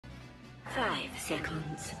5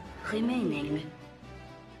 seconds remaining.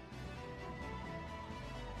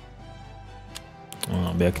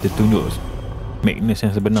 Biar kita tunjuk Magnus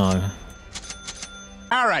yang sebenar.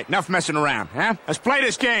 Alright, enough messing around, huh? Let's play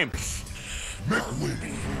this game!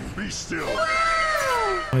 Be still.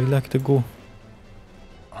 Marilah kita go.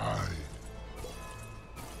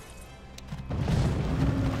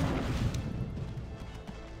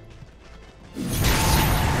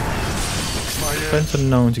 Kan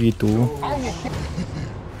senang macam itu.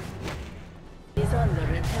 Is under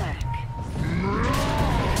attack.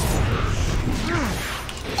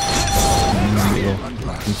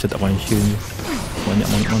 Bisa tak Malaysia ni. Banyak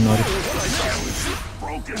mana dia.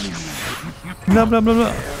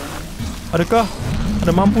 Belah. Adakah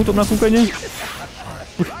ada mampu untuk melakukannya?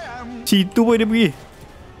 Situ pun dia pergi.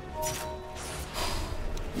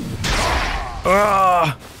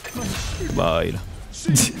 Baiklah.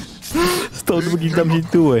 Stop tu pergi dalam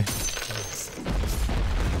situ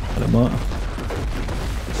Alamak.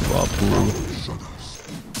 Buat apa?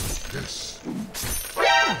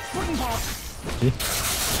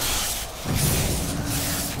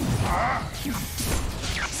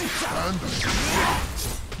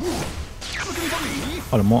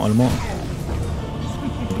 Alamak.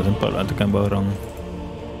 Tak sempat nak tekan barang.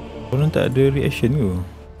 Korang tak ada reaction ke?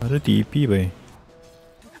 Ada TP bai.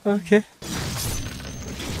 Okay.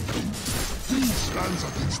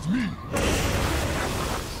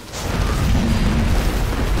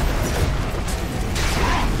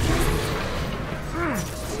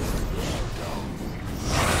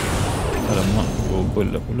 Alamak, gobel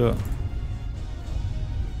lah pula.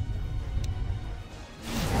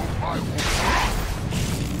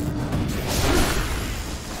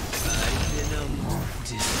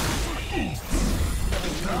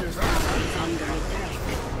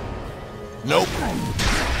 Nope.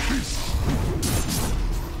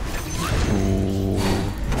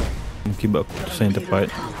 Mungkin buat keputusan yang tepat.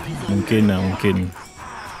 Mungkin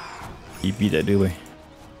EP tak ada boy.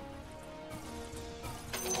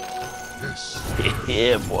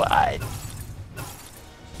 Yeah, boy.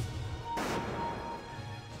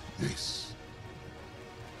 Yes.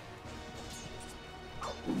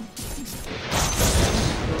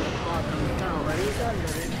 Tower is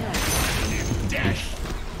under attack.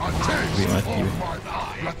 Dia mati boy.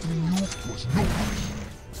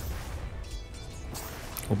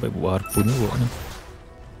 Oh baik buat harpun ni buat ni.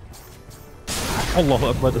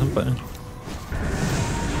 Allahu Akbar, tak sempat ni.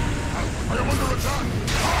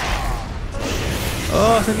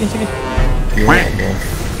 Oh sakit. Ya Allah.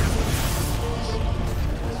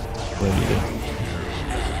 Balik dah.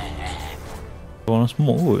 Orang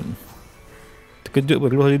smoke kot. Terkejut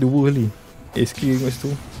pun keluar dia 2 kali. SK kat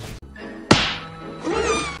situ.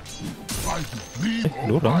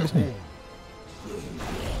 Ada orang kat sini. Ya.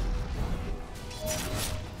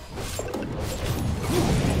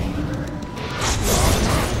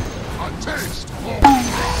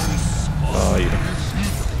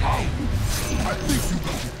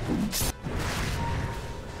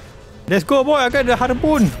 Let's go boy, akan ada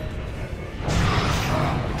harpun.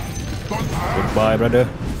 Goodbye brother.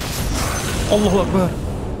 Allahu Akbar.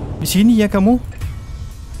 Di sini ya kamu?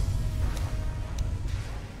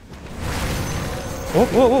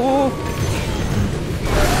 Oh.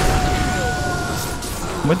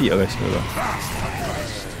 Mati ya guys.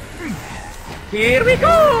 Here we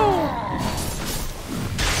go.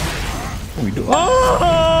 Oh, hidup.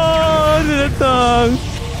 Dia datang.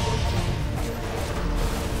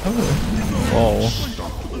 Oh.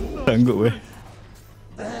 Sanggup weh.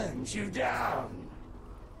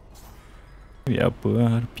 Ni apa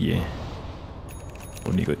lah, RP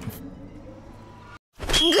Oh ni kot.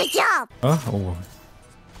 Good job. Oh.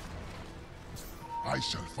 I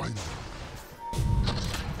shall find them.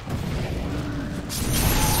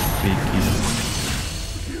 Bikin.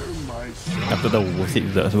 Aku tahu wasik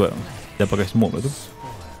juga sebab dah pakai smoke lah tu.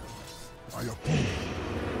 I approve.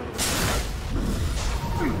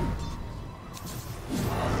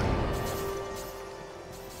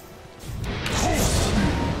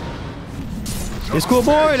 Let's go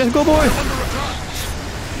boy.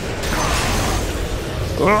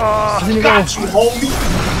 Sini kau.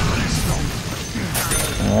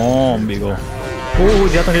 Oh, ambil kau.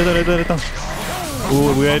 Oh, dia datang.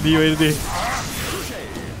 Oh, berani berani.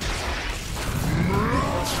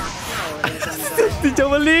 Dia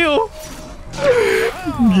balik.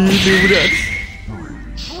 Gila budak.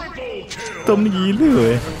 Tom ni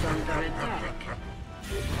gila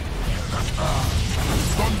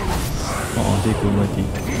Oh, dia pun mati.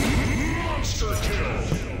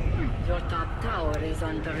 Your top tower is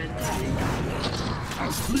under attack.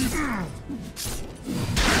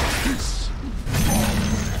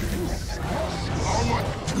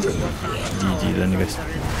 GG lah ni guys.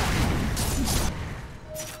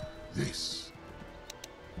 This.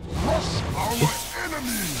 Crush our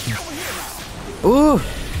enemy.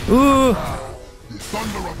 The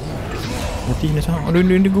thunder of home. Mati ni sangat. Aduh,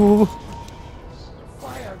 go.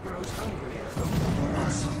 I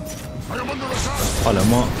am under attack.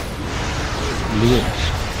 Alamak. Lihat.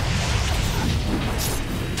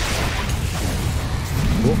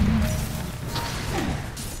 Oh.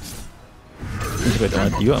 Ini sampai tak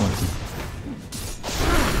mati juga mati.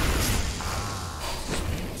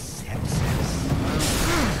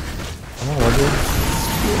 Oh, waduh.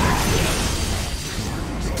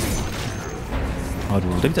 Aduh,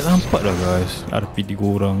 tadi tak nampak dah guys. RP 3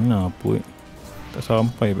 orang ni apa tak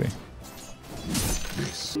sampai baik.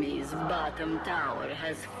 Enemy's bottom tower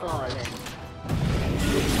has fallen.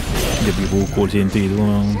 Dia pergi pukul sentry tu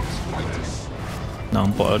orang.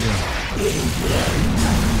 Nampak lah dia.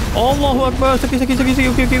 Allahu Akbar. Sakit. Okay.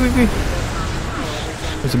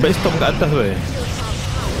 Sebaik stop kat atas baik.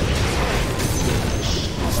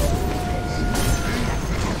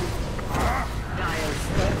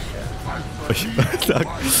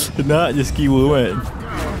 Nak je skewer kan.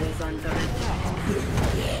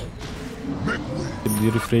 Dia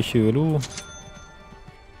beli refresher dulu.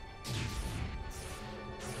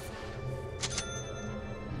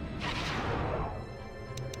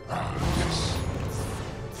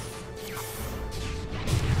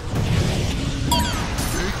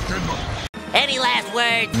 Any last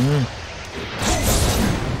words?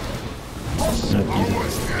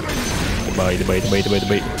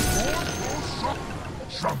 Terbaik.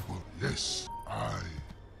 Trample. Yes,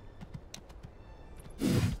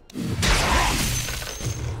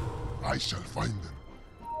 I shall find them.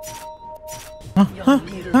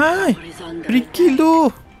 Hai. Free kill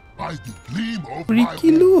tu. By the gleam of Free my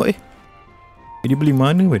kill tu. Dia beli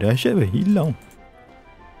mana weh? Dahsyat weh. Hilang.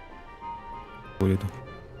 Boleh tu.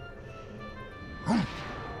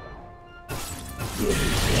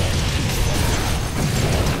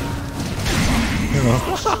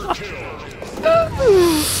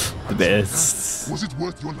 The best. Was it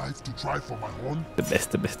worth your life to try for my horn? The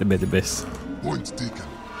best. Point taken.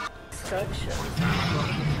 Structure.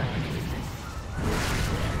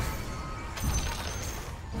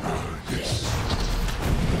 Yes.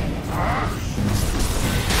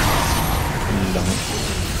 Hilang.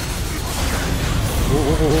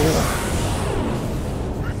 Oh.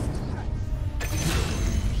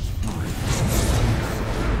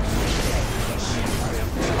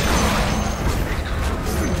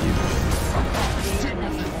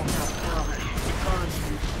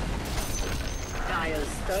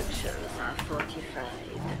 Structures are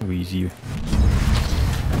fortified. Easy.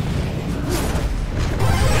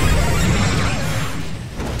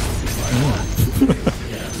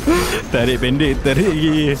 Tarik pendek, tarik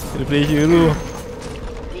lagi. Pressure tu.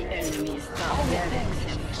 The enemy's top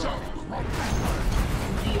barracks have fallen.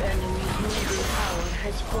 The enemy's middle tower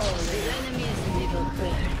has fallen. The enemy's middle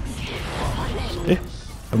barracks have fallen.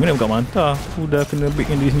 Aku nak buka mantah. Aku dah kena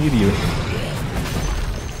baitkan diri sendiri ke? The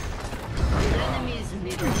enemy's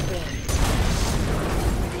middle barracks.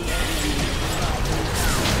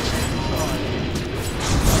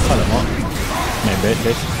 Alamak. My bad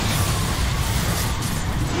guys.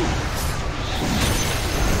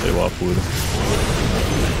 Tak ada buat apa tu.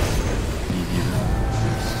 GG tu.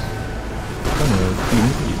 Mana clean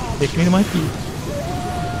ni? Clean dah mati.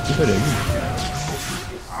 Dia tak ada lagi.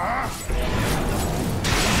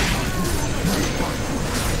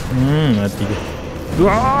 Mati dia.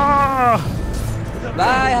 Wah!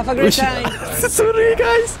 Bye, have a great time. Sorry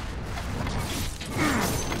guys.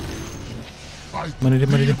 Mana dia?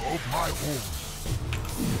 Of my horn.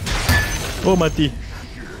 Oh mati.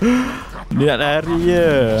 Dia nak lari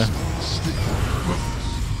je.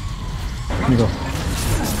 Ni kau.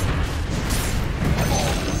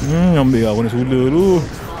 Ambil lah, aku nak sula dulu.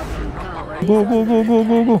 Go.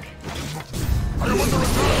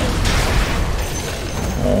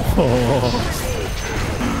 Oh.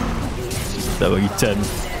 Tak bagi chance.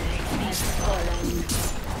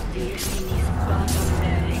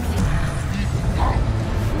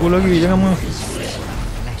 Go lagi, jangan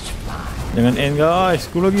end guys.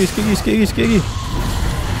 Go lagi, sikit lagi.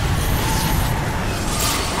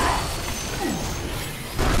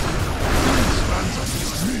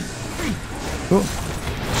 Oh.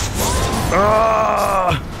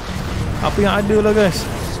 Apa yang ada lah guys.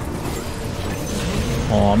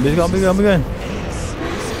 Oh, ambilkan.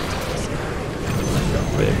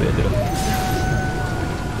 Baik je lah.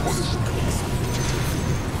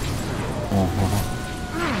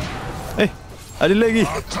 Ada lagi.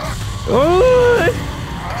 Oi.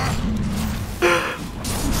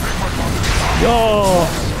 Yo.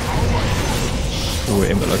 Oh,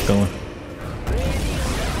 aim kat belakang lah.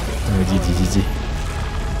 GG.